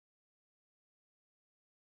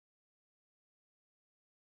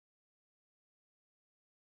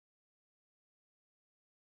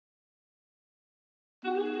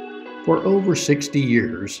For over 60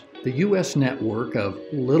 years, the U.S. network of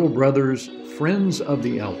Little Brothers Friends of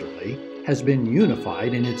the Elderly has been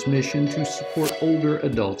unified in its mission to support older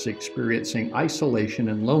adults experiencing isolation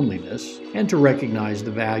and loneliness and to recognize the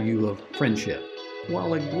value of friendship.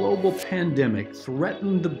 While a global pandemic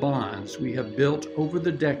threatened the bonds we have built over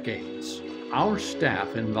the decades, our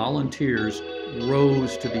staff and volunteers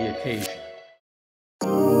rose to the occasion,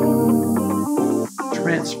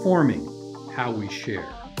 transforming how we share,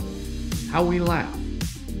 how we laugh,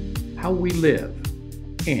 how we live,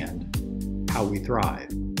 and how we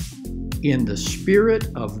thrive. In the spirit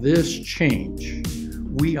of this change,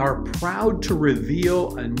 we are proud to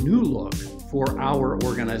reveal a new look for our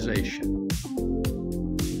organization.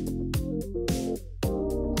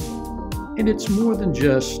 And it's more than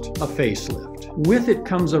just a facelift. With it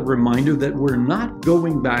comes a reminder that we're not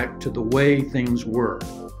going back to the way things were.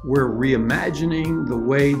 We're reimagining the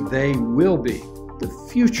way they will be. The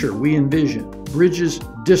future we envision bridges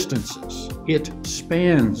distances. It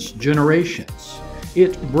spans generations.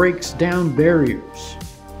 It breaks down barriers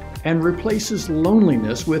and replaces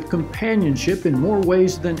loneliness with companionship in more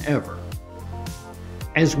ways than ever.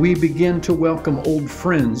 As we begin to welcome old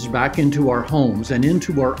friends back into our homes and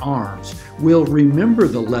into our arms, we'll remember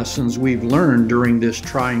the lessons we've learned during this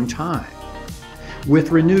trying time.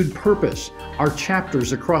 With renewed purpose, our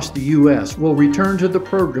chapters across the U.S. will return to the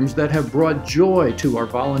programs that have brought joy to our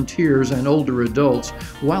volunteers and older adults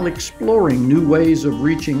while exploring new ways of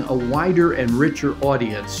reaching a wider and richer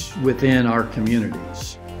audience within our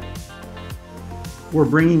communities. We're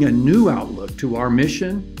bringing a new outlook to our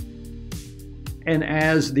mission, and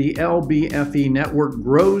as the LBFE network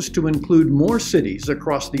grows to include more cities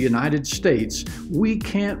across the United States, we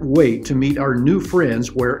can't wait to meet our new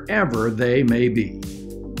friends wherever they may be.